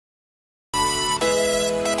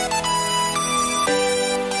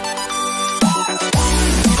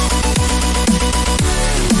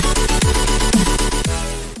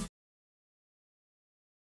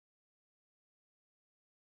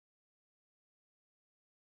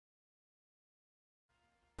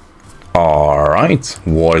Alright,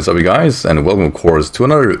 what is up you guys, and welcome of course to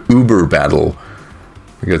another Uber battle,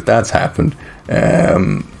 because that's happened,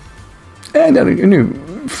 and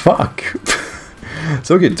fuck.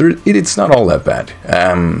 So okay, it's not all that bad.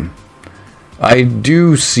 I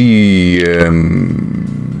do see, oh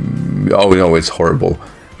no, it's horrible.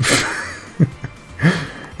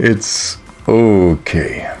 It's,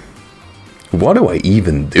 okay. What do I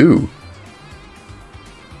even do?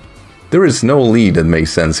 There is no lead that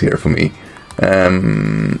makes sense here for me.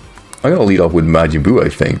 I'm gonna lead off with Majin, I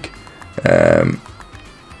think.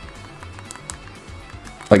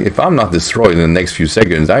 Like, if I'm not destroyed in the next few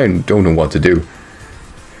seconds, I don't know what to do.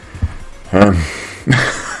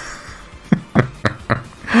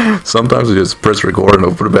 Sometimes I just press record and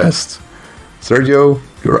hope for the best. Sergio,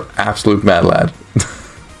 you're an absolute mad lad.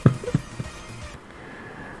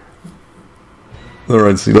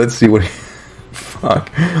 Alright, so let's see what he...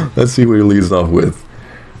 Fuck. Let's see what he leads off with.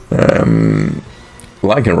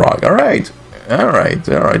 Like and rock. Alright. Alright.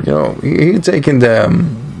 Alright. You know, he's taking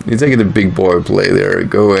the big boy play there.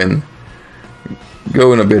 Going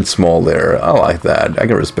a bit small there. I like that. I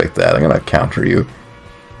can respect that. I'm gonna counter you.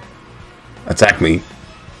 Attack me.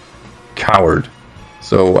 Coward.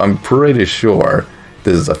 So I'm pretty sure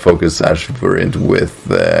this is a focus sash variant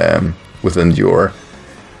with endure.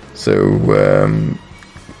 So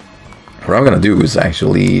what I'm gonna do is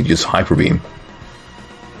actually just hyper beam.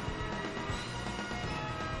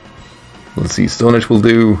 Let's see, Stone Edge will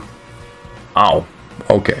do. Ow.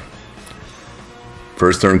 Okay.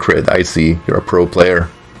 First turn crit. I see. You're a pro player,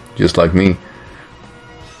 just like me.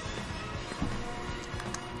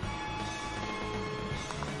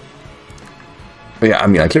 But yeah, I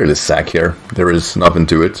mean, I clear this sack here. There is nothing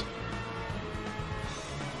to it.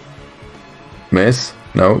 Miss?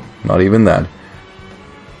 No, not even that.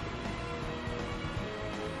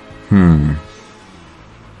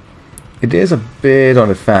 It is a bit on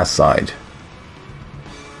the fast side.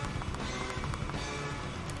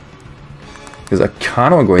 Because I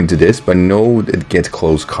kind of want to go into this, but I know it gets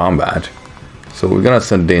close combat. So we're gonna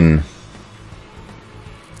send in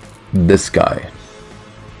this guy.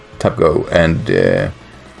 Tap go and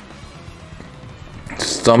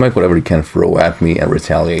stomach whatever he can throw at me and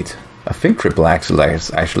retaliate. I think triple axle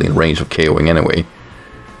is actually in range of KOing anyway.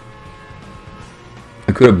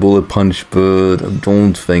 I could have bullet punch, but I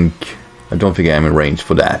don't think I'm in range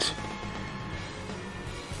for that.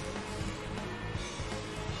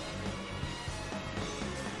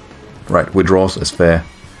 Right, withdraws is fair.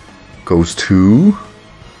 Goes to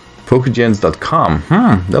pokegens.com.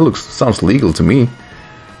 That sounds legal to me.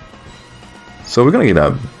 So we're gonna get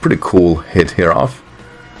a pretty cool hit here off.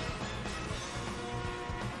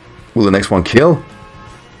 Will the next one kill?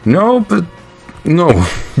 No, but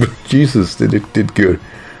Jesus, it did good.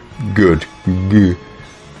 Good.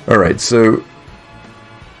 Alright, so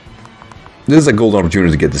this is a golden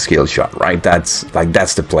opportunity to get the scale shot, right? That's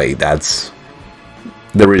the play.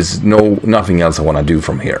 There is nothing else I want to do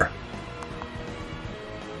from here.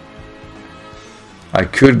 I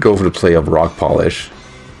could go for the play of rock polish,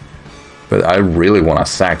 but I really want to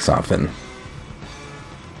sack something.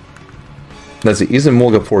 Let's see, isn't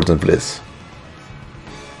Molga important for this?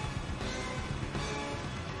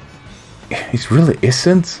 It really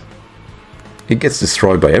isn't. It gets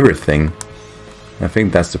destroyed by everything. I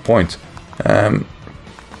think that's the point. So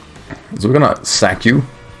we're gonna sack you.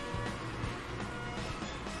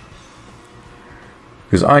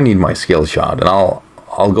 Because I need my skill shot, and I'll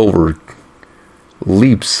go over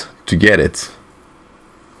leaps to get it.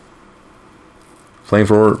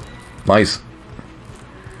 Flamethrower, nice.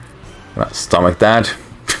 Stomach that.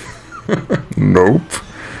 Nope.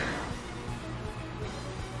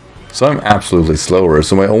 So I'm absolutely slower.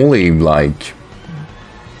 So my only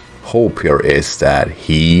hope here is that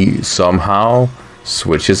he somehow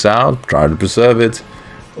switches out, try to preserve it,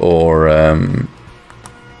 or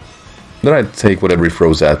then I take whatever he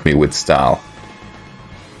throws at me with style.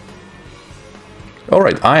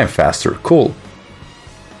 Alright, I am faster. Cool.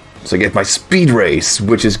 So I get my speed race,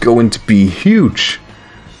 which is going to be huge.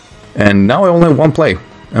 And now I only have one play,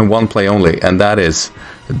 and one play only, and that is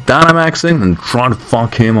Dynamaxing and trying to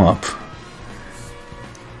fuck him up.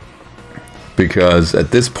 Because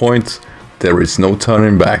at this point, there is no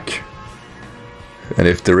turning back. And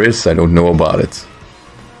if there is, I don't know about it.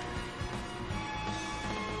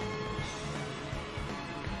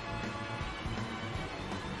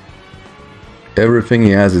 Everything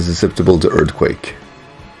he has is susceptible to earthquake.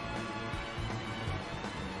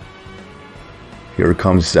 Here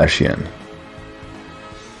comes Zacian.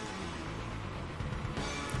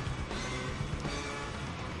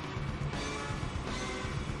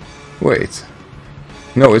 Wait.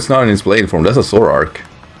 No, it's not in its blade form. That's a Zoroark.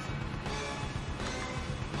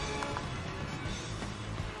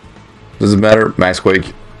 Doesn't matter. Max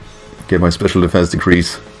Quake. Get my special defense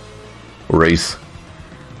decrease. Or raise.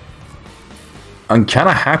 I'm kind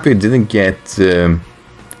of happy it didn't get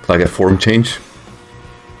like a form change.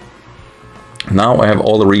 Now I have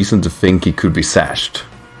all the reason to think he could be sashed.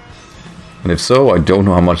 And if so, I don't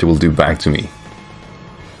know how much it will do back to me.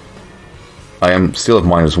 I am still at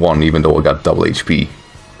 -1 even though I got double HP.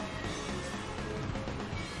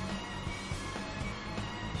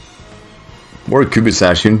 Or it could be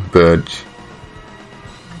sashing, but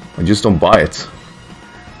I just don't buy it.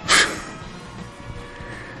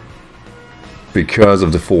 Because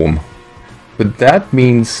of the form. But that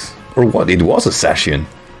means... Or what? It was a Sashian.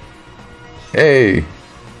 Hey!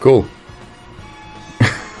 Cool.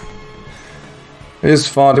 I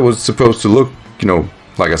just thought it was supposed to look, you know,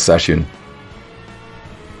 like a Sashian.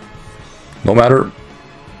 No matter.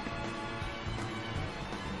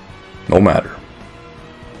 No matter.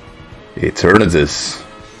 Eternatus.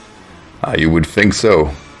 You would think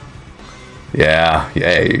so. Yeah,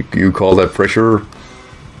 you call that pressure?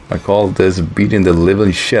 I call this beating the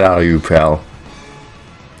living shit out of you, pal.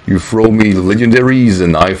 You throw me legendaries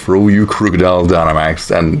and I throw you Krookodile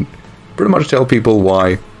Dynamax and pretty much tell people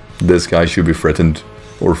why this guy should be threatened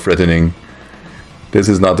or threatening. This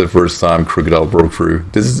is not the first time Krookodile broke through.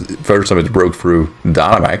 This is the first time it broke through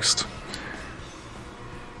Dynamaxed.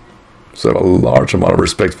 So I have a large amount of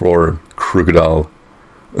respect for Krookodile.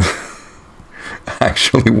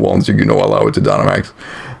 Actually, once you know, allow it to Dynamax.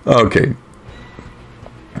 Okay.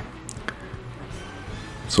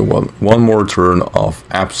 So one more turn of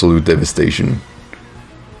absolute devastation.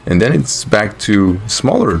 And then it's back to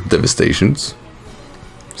smaller devastations.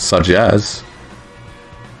 Such as...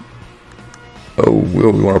 Oh,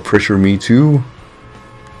 will you want to pressure me too?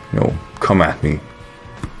 No, come at me.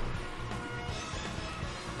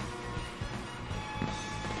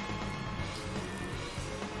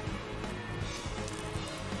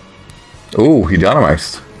 Oh, he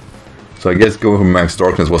Dynamaxed. So I guess going for Max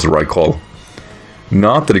Darkness was the right call.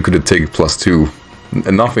 Not that it could have taken +2.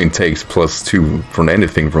 Nothing takes +2 from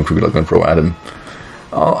anything from Krookodile Control Adam.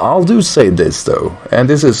 I'll do say this though, and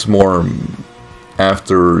this is more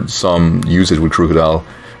after some usage with Krookodile.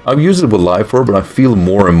 I've used it with Life Orb, but I feel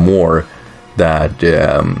more and more that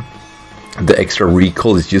the extra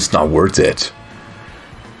recall is just not worth it.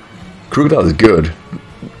 Krookodile is good.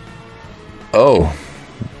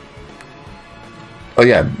 Oh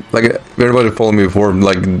yeah, like everybody followed me before,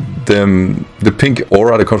 like the pink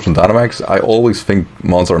aura that comes from Dynamax, I always think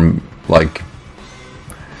mons are like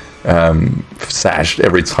sashed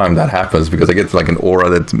every time that happens, because I get like an aura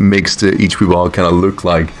that makes the HP ball kind of look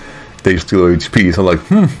like they steal HP, so I'm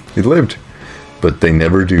like, it lived. But they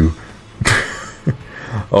never do.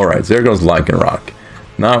 Alright, so there goes Lycanroc.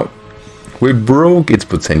 Now, we broke its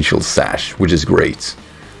potential sash, which is great.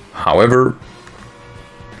 However,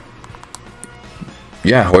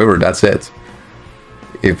 that's it.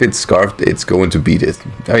 If it's scarfed, it's going to beat it.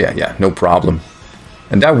 Oh yeah, no problem.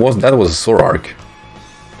 And that was a Zoroark.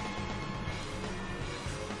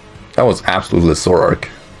 That was absolutely a Zoroark.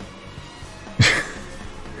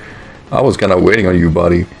 I was kind of waiting on you,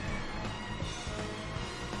 buddy.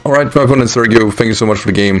 Alright, my opponent Sergio, thank you so much for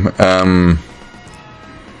the game.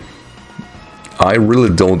 I really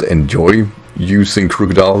don't enjoy using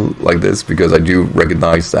Krookodile like this, because I do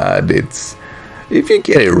recognize that it's... If you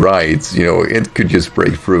get it right, you know, it could just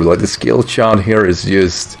break through. Like the skill chart here is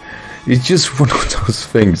just... It's just one of those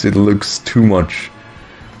things. It looks too much.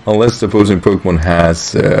 Unless the opposing Pokemon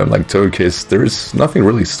has, like Togekiss, there's nothing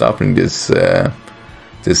really stopping this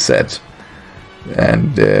this set.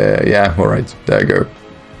 And, yeah, alright, there you go.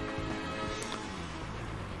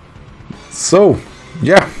 So,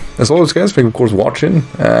 yeah, as always guys, thank you of course watching.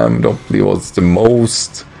 Don't believe it was the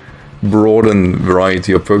most broadened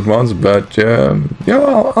variety of Pokemons, but yeah,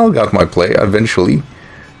 I'll get my play eventually,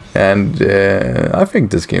 and I think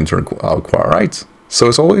this game turned out quite right. So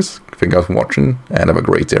as always, thank you guys for watching, and have a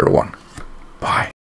great day everyone. Bye.